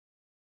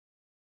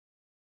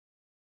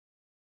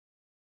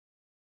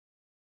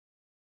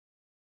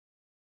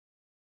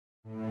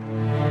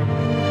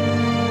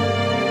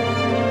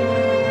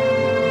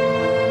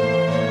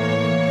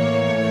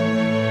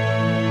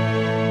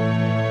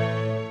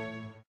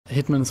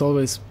Hitman's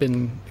always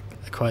been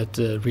quite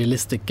a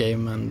realistic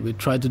game, and we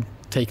try to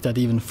take that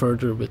even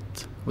further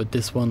with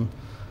this one,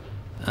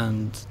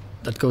 and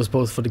that goes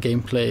both for the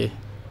gameplay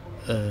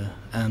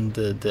and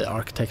the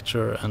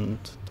architecture and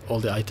all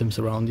the items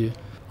around you.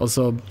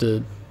 Also,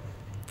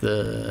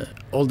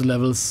 all the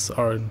levels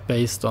are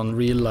based on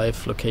real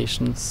life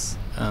locations,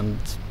 and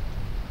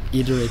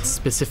either it's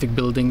specific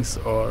buildings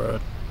or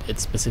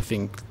it's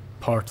specific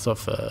parts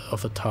of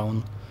a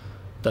town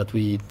that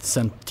we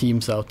sent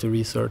teams out to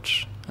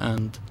research,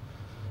 and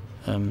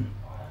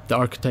the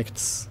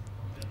architects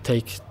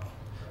take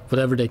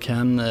whatever they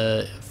can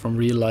from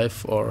real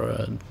life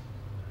or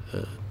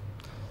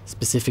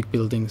specific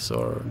buildings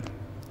or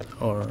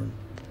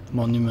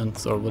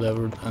monuments or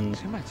whatever, and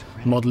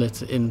model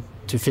it in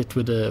to fit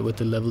with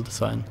the level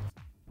design.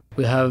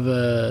 We have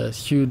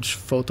huge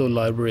photo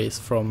libraries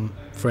from,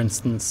 for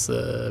instance,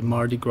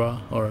 Mardi Gras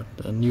or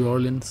New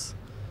Orleans,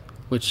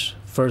 which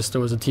first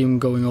there was a team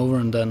going over,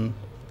 and then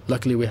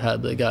luckily we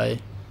had a guy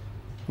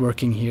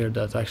working here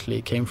that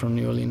actually came from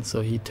New Orleans,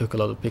 so he took a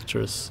lot of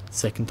pictures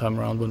second time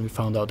around when we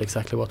found out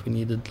exactly what we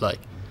needed, like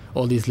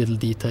all these little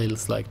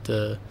details like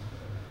the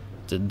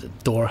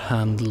door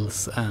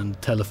handles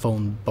and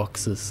telephone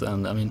boxes,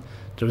 and I mean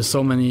there are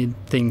so many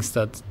things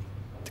that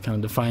kind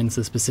of defines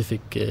a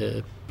specific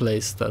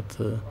place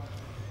that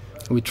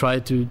we try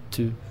to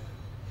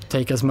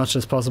take as much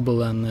as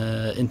possible and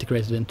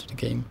integrate it into the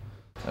game.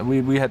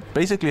 We had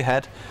basically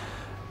had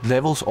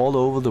levels all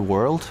over the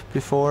world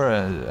before,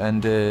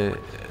 and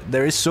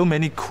there is so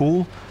many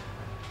cool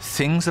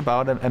things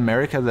about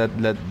America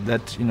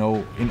that you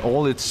know, in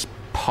all its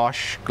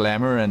posh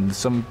glamour, and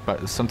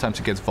sometimes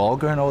it gets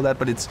vulgar and all that,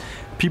 but it's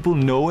people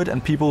know it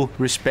and people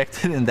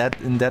respect it in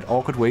that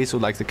awkward way. So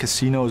like the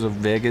casinos of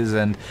Vegas,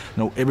 and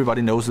you know,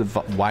 everybody knows the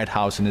White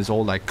House, and it's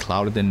all like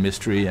clouded in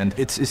mystery, and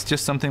it's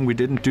just something we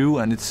didn't do,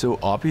 and it's so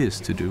obvious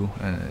to do,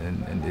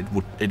 and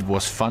it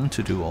was fun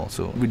to do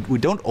also. We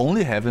don't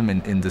only have them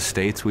in the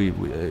States. I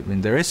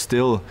mean, there is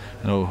still,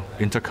 you know,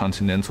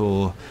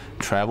 intercontinental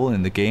travel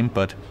in the game,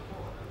 but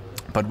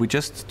we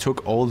just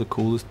took all the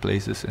coolest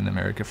places in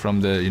America, from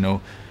the, you know,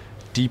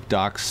 deep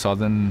dark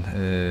southern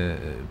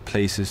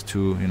places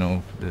to, you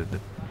know, the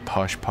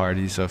posh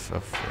parties of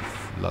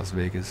Las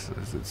Vegas.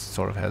 It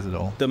sort of has it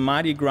all. The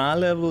Mardi Gras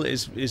level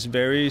is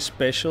very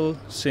special,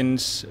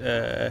 since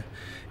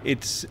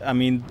I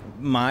mean,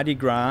 Mardi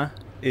Gras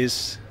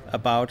is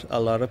about a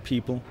lot of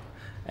people.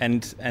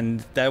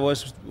 And that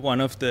was one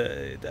of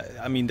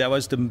that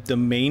was the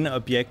main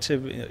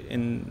objective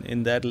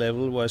in that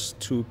level, was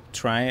to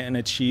try and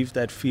achieve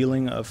that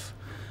feeling of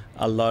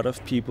a lot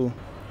of people.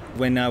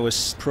 When I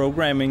was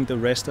programming the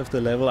rest of the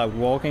level, I would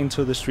walk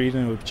into the street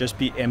and it would just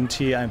be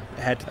empty. I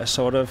had a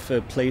sort of a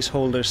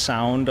placeholder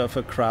sound of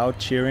a crowd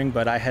cheering,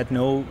 but I had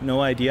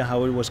no idea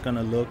how it was going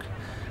to look.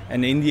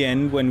 And in the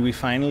end, when we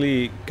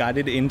finally got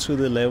it into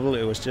the level,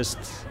 it was just,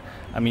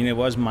 I mean, it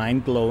was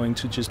mind-blowing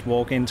to just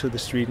walk into the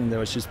street and there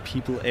was just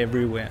people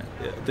everywhere.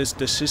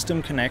 The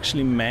system can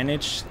actually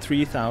manage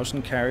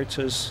 3,000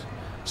 characters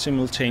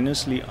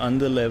simultaneously on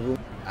the level.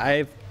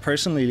 I've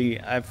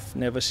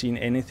never seen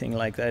anything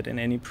like that in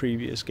any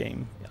previous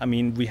game. I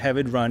mean, we have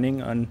it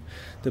running on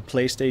the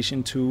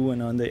PlayStation 2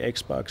 and on the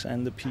Xbox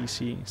and the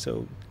PC,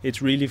 so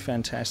it's really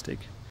fantastic.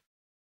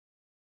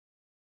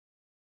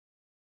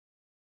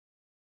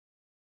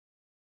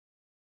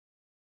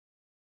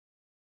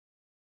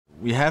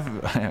 We have,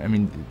 I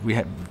mean,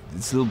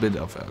 it's a little bit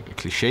of a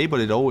cliche, but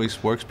it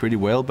always works pretty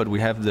well, but we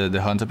have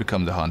the hunter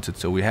become the hunted.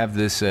 So we have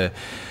this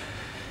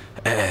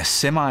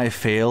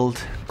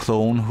semi-failed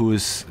clone who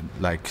is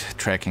like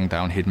tracking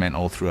down Hitman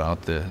all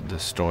throughout the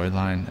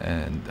storyline,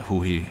 and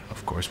who he,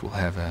 of course, will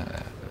have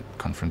a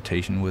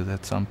confrontation with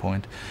at some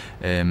point.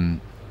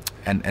 And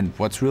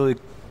what's really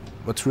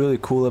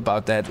cool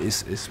about that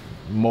is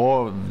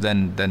more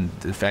than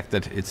the fact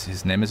that it's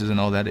his nemesis and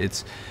all that.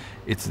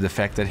 It's the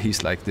fact that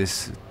he's like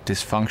this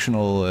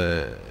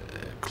dysfunctional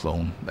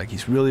clone. Like,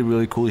 he's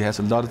really cool. He has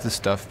a lot of this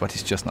stuff, but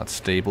he's just not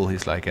stable.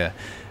 He's like a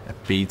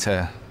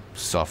beta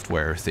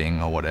software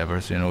thing or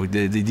whatever. So, you know,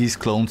 these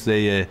clones,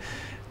 they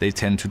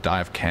tend to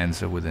die of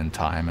cancer within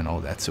time and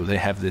all that. So they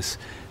have this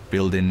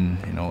built-in,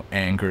 you know,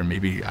 anger,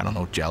 maybe, I don't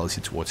know,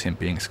 jealousy towards him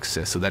being a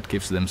success. So that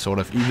gives them sort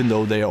of, even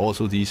though they are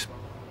also these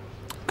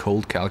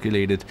cold,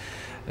 calculated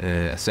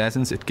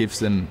assassins, it gives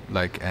them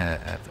like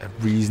a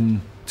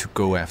reason to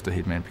go after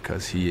Hitman,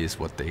 because he is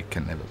what they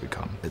can never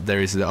become. There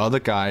is the other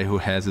guy who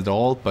has it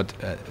all, but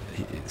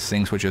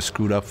things were just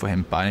screwed up for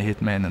him by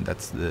Hitman, and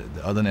that's the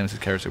other nemesis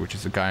character, which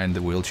is the guy in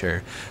the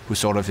wheelchair, who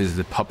sort of is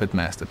the puppet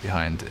master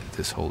behind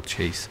this whole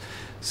chase.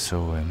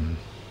 So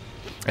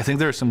I think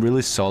there are some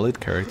really solid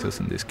characters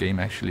in this game,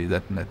 actually,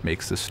 that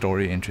makes the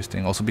story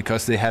interesting. Also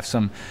because they have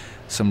some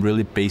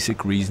really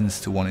basic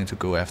reasons to wanting to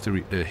go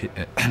after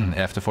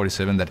after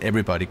 47 that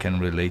everybody can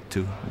relate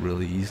to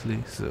really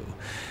easily. So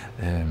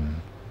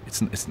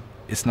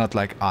it's not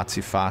like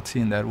artsy-fartsy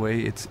in that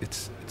way.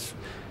 It's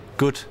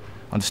good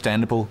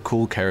understandable,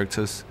 cool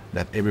characters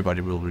that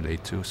everybody will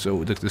relate to.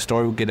 So the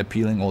story will get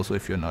appealing also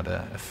if you're not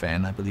a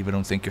fan, I believe. I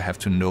don't think you have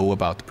to know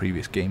about the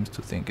previous games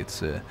to think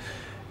it's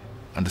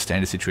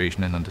understand the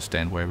situation and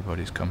understand where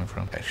everybody's coming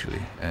from,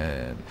 actually.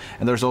 And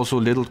there's also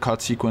little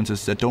cut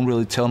sequences that don't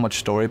really tell much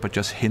story, but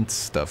just hint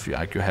stuff.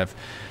 Like you have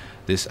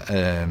this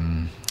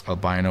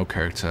albino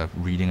character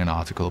reading an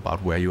article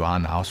about where you are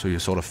now, so you're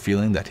sort of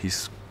feeling that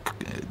he's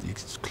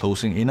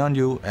closing in on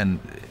you, and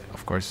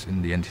of course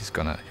in the end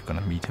you're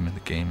gonna meet him in the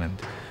game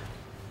and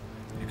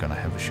you're gonna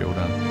have a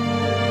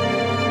showdown.